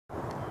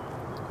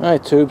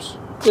Alright, tubes,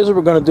 here's what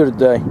we're going to do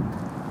today.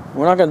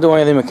 We're not going to do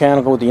anything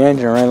mechanical with the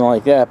engine or anything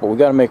like that, but we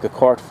got to make a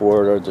cart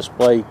for it, or a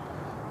display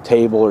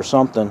table or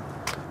something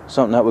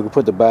that we can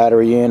put the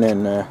battery in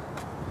and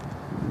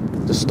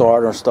the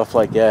starter and stuff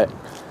like that.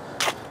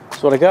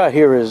 So what I got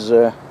here is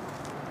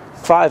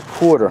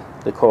 5/4,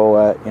 they call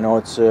that. You know,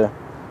 it's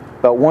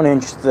about 1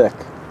 inch thick,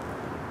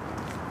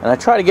 and I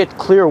try to get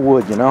clear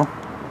wood. You know,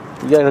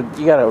 you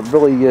gotta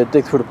really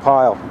dig through the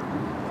pile.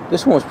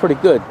 This one was pretty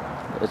good.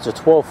 It's a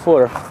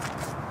 12-footer,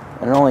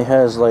 and it only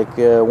has like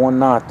 1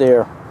 knot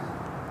there,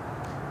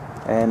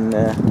 and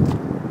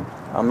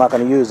I'm not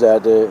going to use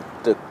that. The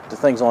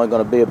thing's only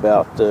going to be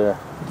about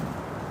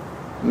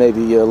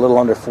maybe a little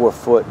under 4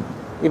 foot.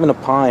 Even the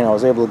pine, I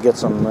was able to get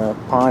some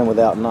pine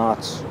without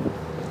knots.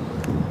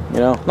 You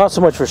know, not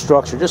so much for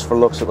structure, just for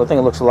looks. I think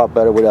it looks a lot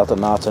better without the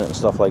knots in it and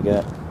stuff like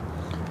that.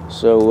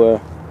 So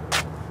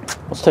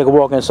let's take a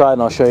walk inside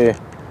and I'll show you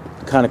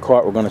the kind of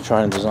cart we're going to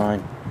try and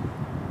design.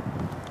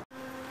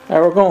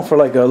 Alright, we're going for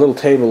like a little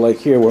table like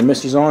here where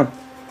Missy's on.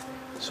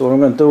 So what I'm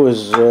going to do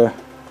is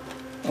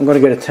I'm going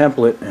to get a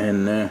template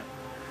and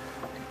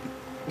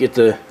get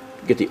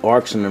the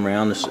arcs in and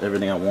around this,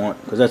 everything I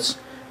want, because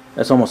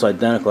that's almost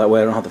identical. That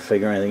way I don't have to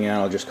figure anything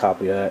out. I'll just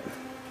copy that.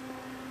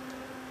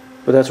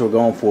 But that's what we're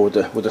going for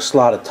with the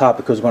slot at top,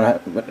 because we're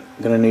going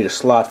to need a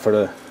slot for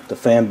the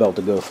fan belt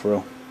to go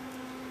through.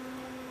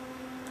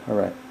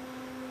 Alright.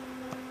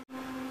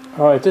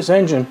 Alright, this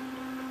engine,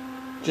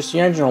 just the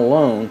engine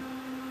alone,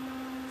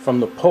 from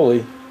the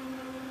pulley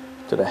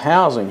to the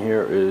housing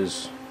here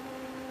is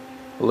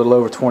a little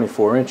over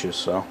 24 inches,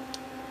 so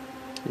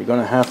you're going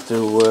to have to,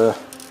 let's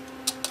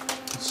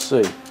see,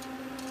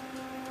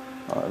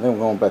 I think I'm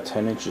going about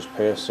 10 inches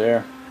past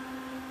there.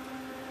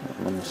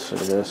 Let me see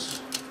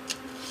this.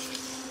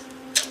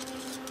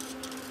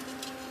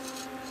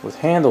 With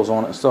handles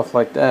on it and stuff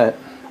like that,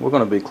 we're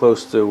going to be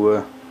close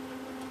to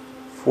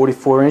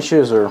 44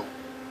 inches or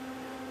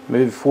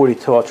maybe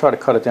 42. I'll try to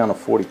cut it down to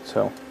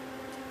 42.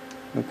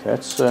 Okay,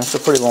 it's a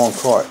pretty long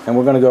cart, and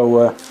we're going to go,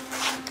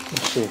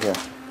 let's see here.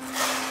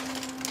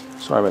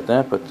 Sorry about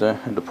that, but I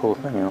had to pull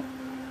the thing out.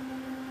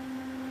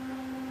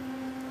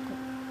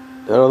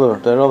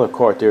 That other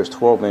cart there is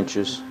 12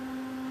 inches,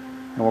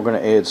 and we're going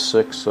to add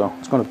 6, so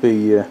it's going to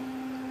be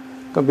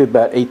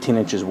about 18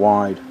 inches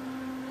wide.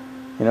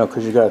 You know,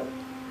 because you got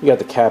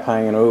the cap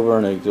hanging over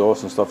and the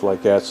exhaust and stuff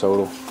like that,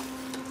 so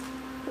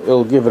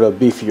it'll give it a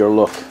beefier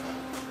look.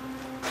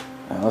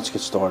 Now let's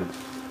get started.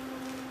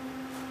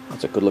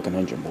 That's a good looking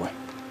engine, boy.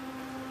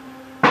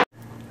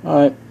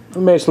 Alright,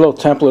 we made this little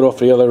template off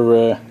the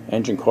other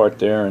engine cart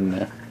there,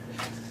 and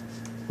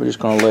we're just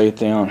going to lay it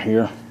down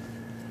here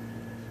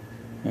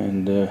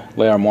and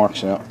lay our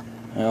marks out.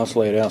 Now let's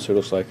lay it out so it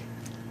looks like.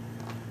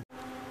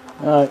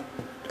 Alright,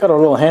 got our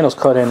little handles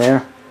cut in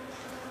there.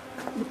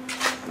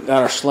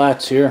 Got our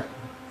slats here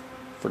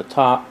for the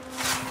top.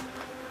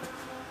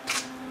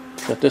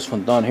 Got this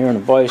one done here in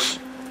the vise.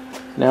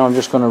 Now I'm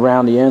just going to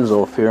round the ends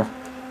off here,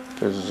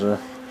 because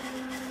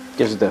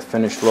gives it that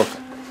finished look.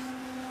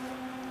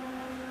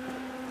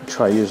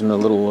 Try using a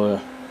little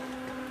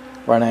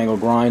right angle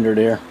grinder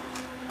there.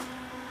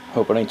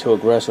 Hope it ain't too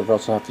aggressive,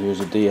 else I'll have to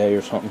use a DA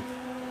or something.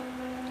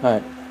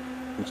 Alright,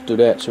 let's do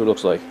that, see what it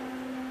looks like.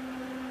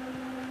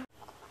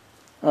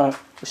 Alright,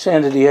 we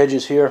sanded the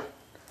edges here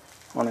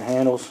on the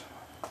handles,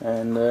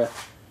 and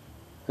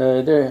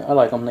I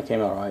like them, they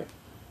came out right.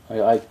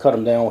 I cut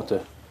them down with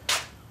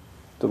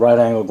the right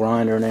angle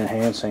grinder and then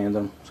hand sand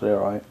them, so they're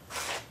right.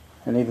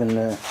 And even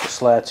the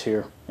slats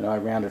here, you know, I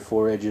rounded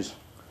 4 edges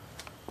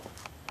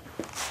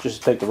just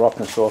to take the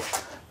roughness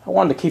off. I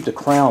wanted to keep the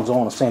crowns all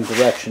in the same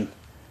direction,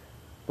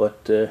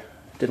 but it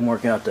didn't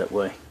work out that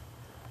way.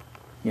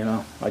 You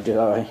know, I'd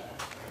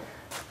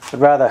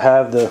rather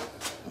have the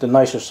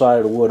nicer side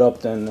of the wood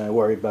up than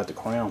worry about the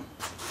crown.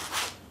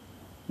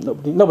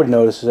 Nobody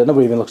notices it.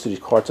 Nobody even looks at these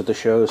carts at the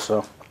shows.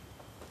 So,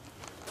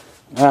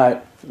 all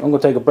right, I'm gonna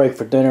take a break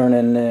for dinner,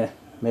 and then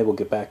maybe we'll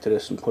get back to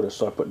this and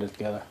start putting it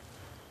together.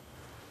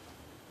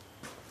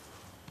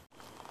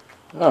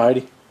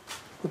 Alrighty,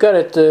 we got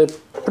it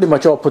pretty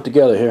much all put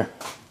together here.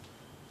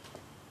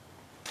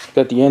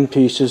 Got the end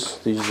pieces.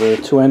 These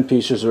 2 end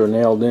pieces are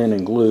nailed in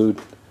and glued.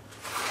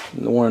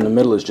 And the one in the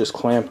middle is just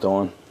clamped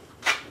on.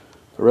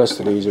 The rest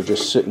of these are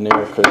just sitting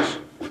there because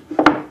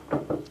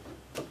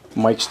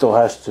Mike still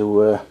has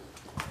to,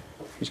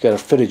 he's got to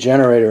fit a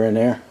generator in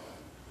there.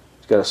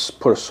 He's got to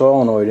put a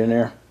solenoid in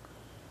there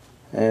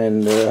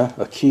and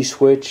a key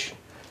switch.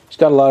 He's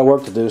got a lot of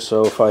work to do,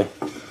 so if I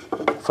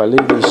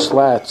leave these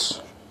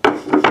slats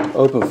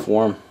open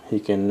for him,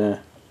 he can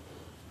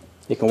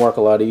work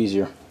a lot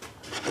easier.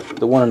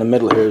 The one in the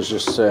middle here is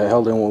just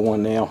held in with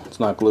 1 nail.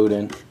 It's not glued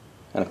in,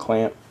 and a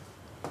clamp.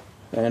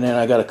 And then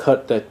I got to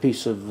cut that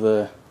piece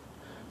of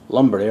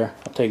lumber there.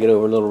 I'll take it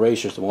over a little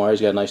razors tomorrow.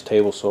 He's got a nice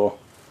table saw,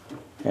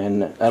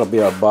 and that'll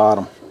be our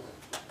bottom.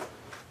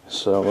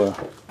 So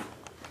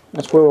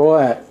that's where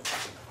we're at.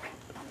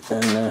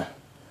 And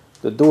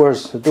the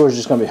door's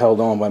just going to be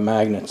held on by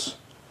magnets.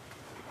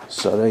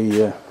 So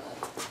they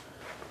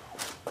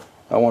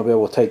I want to be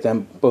able to take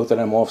both of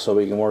them off so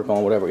we can work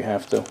on whatever we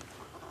have to.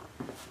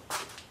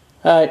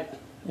 Alright,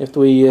 after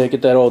we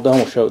get that all done,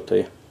 we'll show it to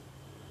you.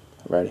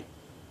 Ready.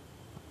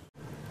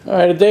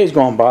 Alright, a day's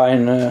gone by,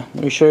 and let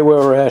me show you where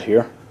we're at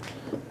here.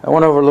 I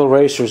went over little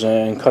racers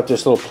and cut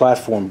this little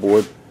platform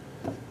board.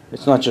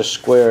 It's not just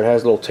square, it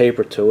has a little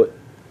taper to it.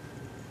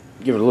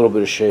 Give it a little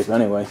bit of shape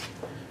anyway.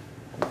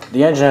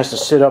 The engine has to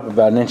sit up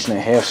about 1.5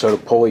 inches so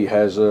the pulley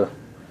has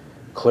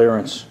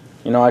clearance.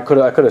 You know, I could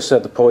have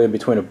set the pulley in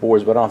between the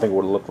boards, but I don't think it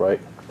would have looked right.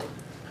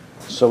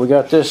 So we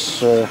got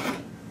this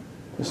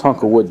this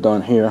hunk of wood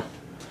done here.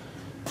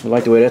 I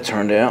like the way that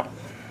turned out.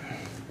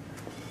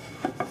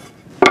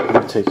 I'm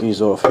gonna take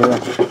these off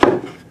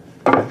here.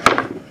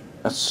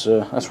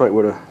 That's right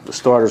where the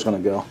starter's gonna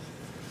go.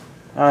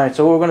 Alright,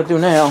 so what we're gonna do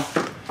now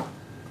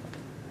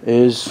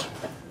is,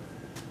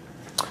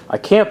 I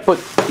can't put,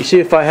 you see,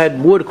 if I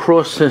had wood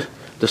across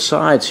the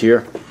sides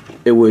here,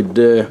 it would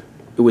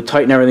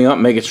tighten everything up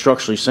and make it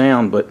structurally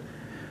sound, but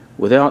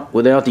without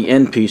the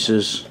end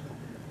pieces,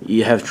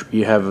 you have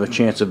a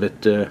chance of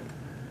it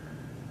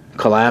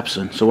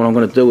collapsing. So what I'm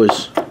going to do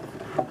is,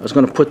 I was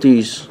going to put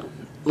these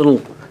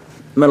little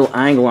metal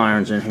angle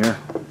irons in here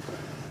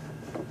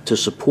to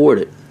support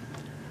it,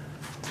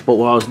 but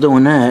while I was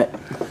doing that,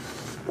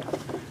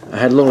 I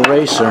had a little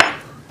racer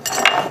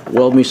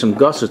weld me some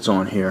gussets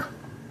on here,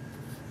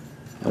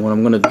 and what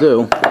I'm going to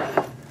do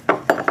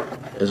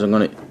is I'm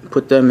going to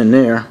put them in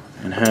there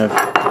and have,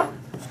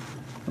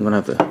 I'm going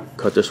to have to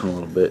cut this one a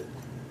little bit,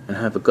 and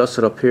have a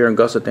gusset up here and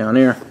gusset down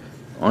here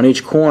on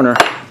each corner,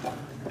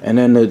 and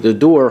then the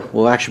door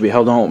will actually be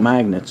held on with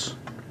magnets.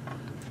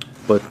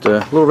 But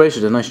little racer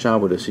did a nice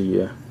job with this.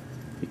 He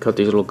cut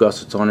these little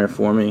gussets on there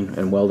for me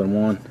and welded them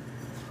on,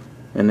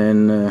 and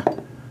then a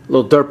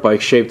little dirt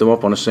bike shaped them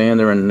up on a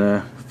sander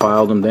and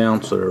filed them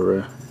down so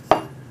they're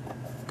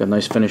got a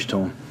nice finish to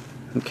them.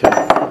 Okay,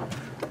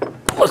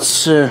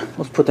 let's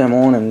put them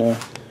on and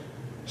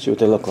see what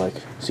they look like.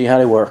 See how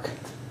they work.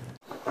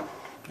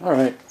 All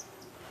right,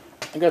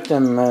 I got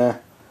them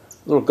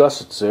little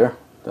gussets there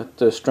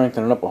that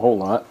strengthen it up a whole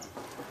lot.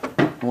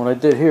 And what I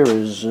did here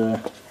is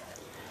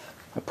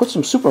I put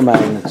some super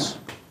magnets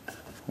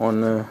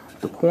on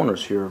the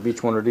corners here of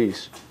each one of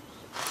these.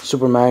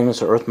 Super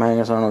magnets or earth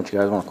magnets, I don't know what you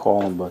guys want to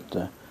call them, but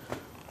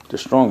they're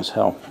strong as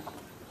hell.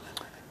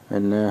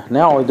 And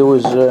now all I do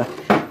is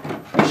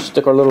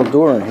stick our little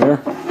door in here,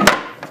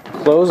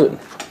 close it,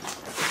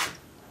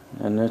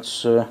 and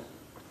it's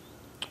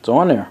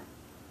on there.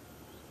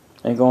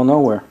 Ain't going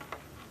nowhere.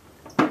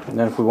 And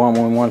then when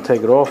we want to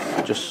take it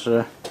off, just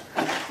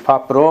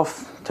pop it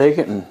off, take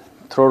it, and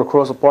throw it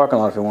across the parking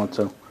lot if you want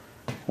to.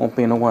 Won't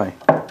be in the way.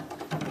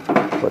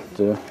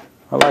 But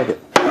I like it.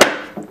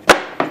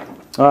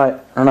 Alright,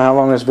 I don't know how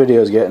long this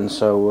video is getting,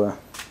 so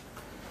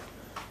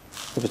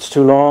if it's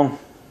too long,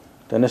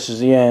 then this is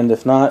the end.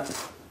 If not,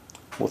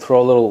 we'll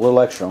throw a little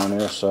extra on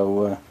there,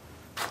 so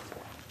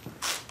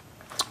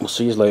we'll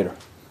see you later.